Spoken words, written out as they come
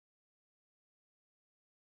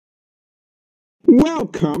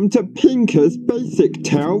Welcome to Pinker's Basic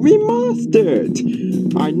Tale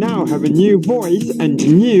Remastered! I now have a new voice and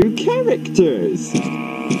new characters!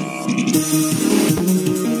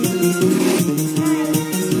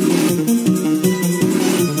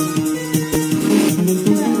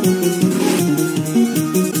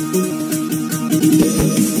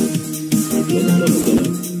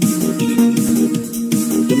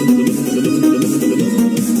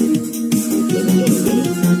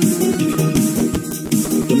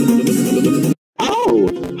 Oh,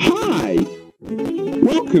 hi!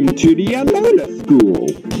 Welcome to the Alola School!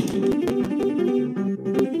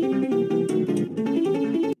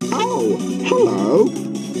 Oh, hello!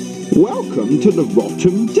 Welcome to the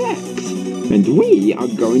Rotten Decks, and we are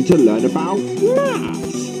going to learn about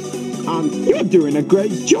maths! You're doing a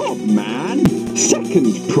great job, man!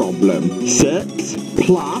 Second problem, 6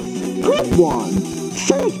 plus good one.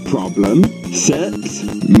 First problem,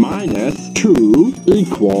 6 minus 2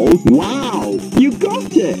 equals... Wow! You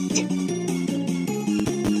got it!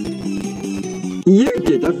 You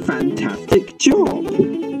did a fantastic job!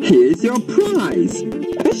 Here's your prize!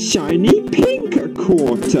 A shiny Pinker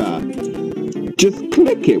quarter! Just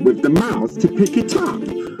click it with the mouse to pick it up.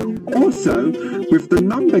 Also, with the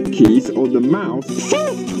number keys or the mouse,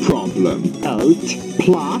 first problem, 8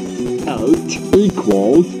 plus 8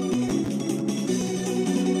 equals...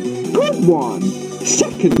 Good one!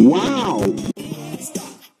 Second, wow!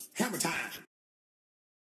 Stop! Hammer time!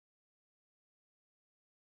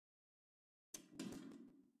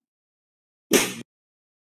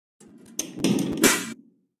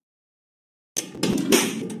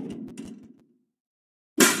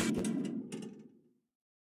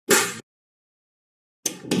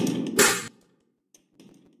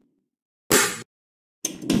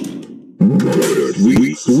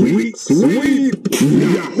 Sweep, sweep, sweep!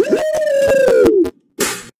 Yahoo!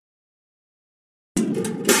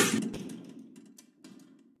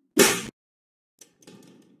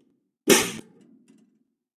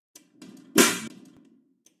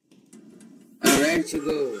 Alright, you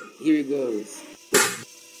go. Here it goes.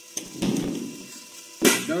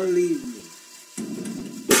 Don't leave me.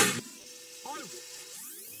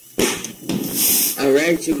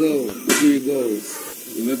 Alright, you go. Here it goes.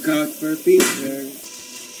 Look out for Peter.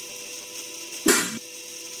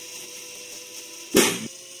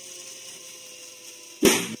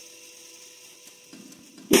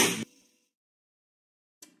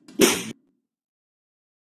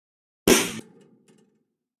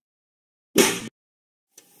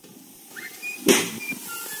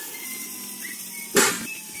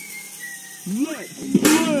 Let's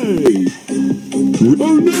play!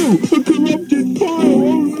 Oh no! A corrupted file!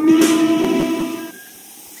 Oh no!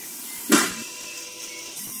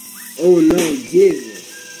 Oh no, Jesus.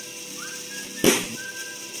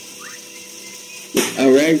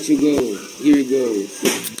 Alright, you go. Here it goes.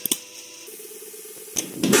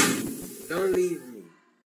 Don't leave me.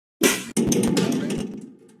 Alright.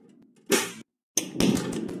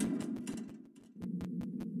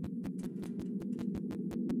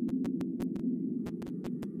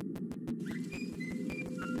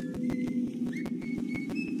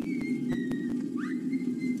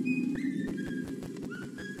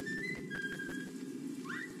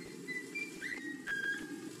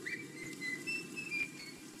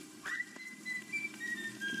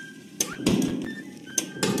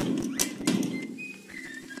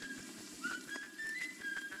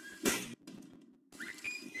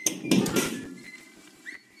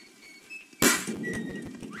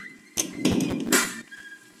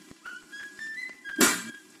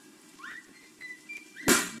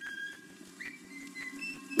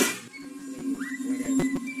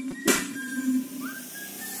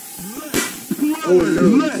 Oh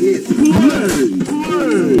no,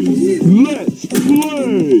 Let's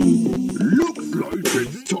play! Looks like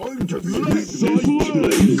it's time to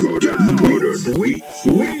sweep. Got a sweep,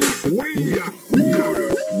 sweep, sweep. Got a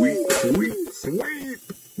sweep, sweep, sweep.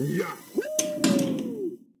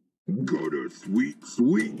 Yahoo! Got a sweep,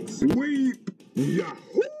 sweep, sweep.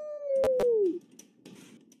 Yahoo!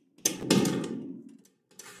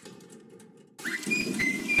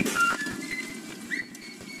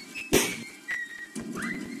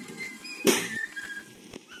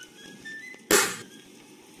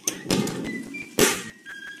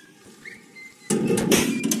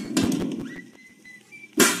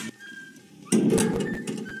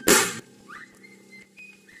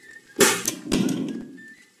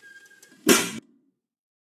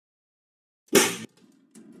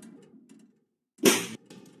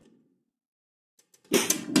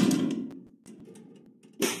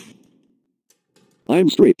 I'm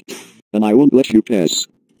strict, and I won't let you pass.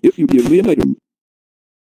 If you give me an item,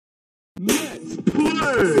 Let's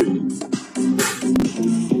play!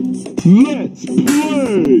 Let's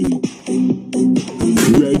play!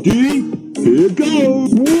 Ready? Here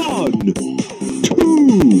goes! 1,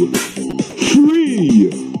 2,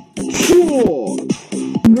 3, 4!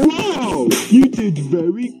 Wow! You did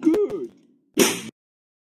very good!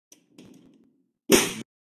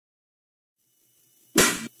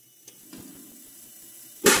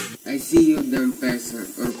 I see you done pass or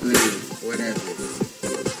play, whatever.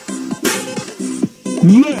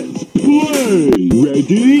 Let's play!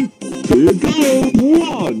 Ready? Here goes!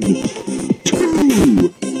 1, 2,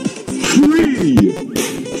 3,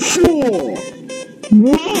 4!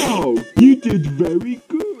 Wow! You did very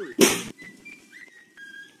good!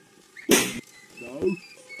 So?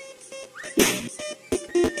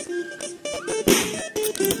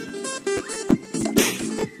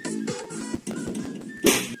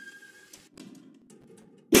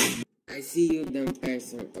 I see you done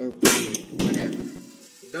pass or play, whatever.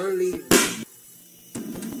 Don't leave.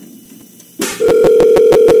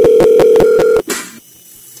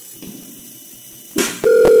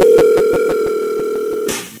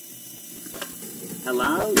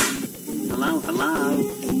 Hello? Hello?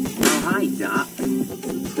 Oh, hi, Duck.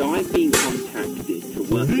 So I've been contacted to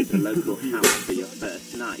work at the local house for your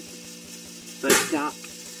first night. But, Duck,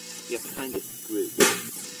 you're kind of screwed.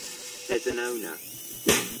 There's an owner.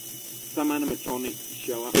 Some animatronics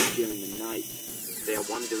show up during the night. They are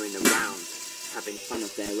wandering around, having fun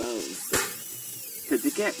of their own. So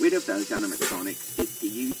to get rid of those animatronics is to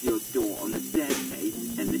use your door on the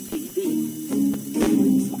staircase and the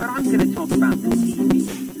TV. But I'm going to talk about the TV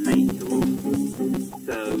later on.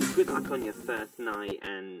 So good luck on your first night,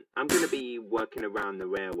 and I'm going to be working around the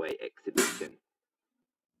railway exhibition.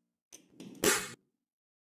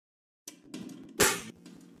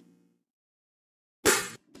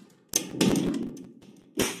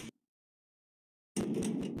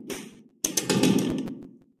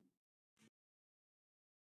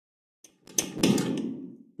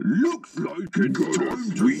 Looks like it's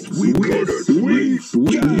time to sweep. Gotta sweep,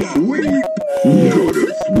 sweep, sweep.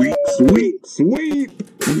 Gotta sweep, sweep, sweep.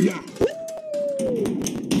 Yeah.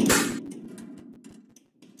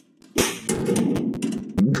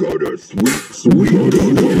 Gotta sweep, sweep. Gotta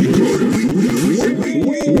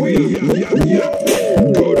sweep, sweep. Yeah.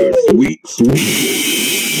 Gotta sweep, sweep.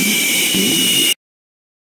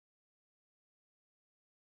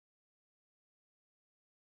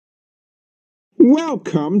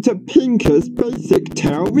 Welcome to Pinker's Basic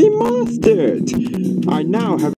Tale Remastered! I now have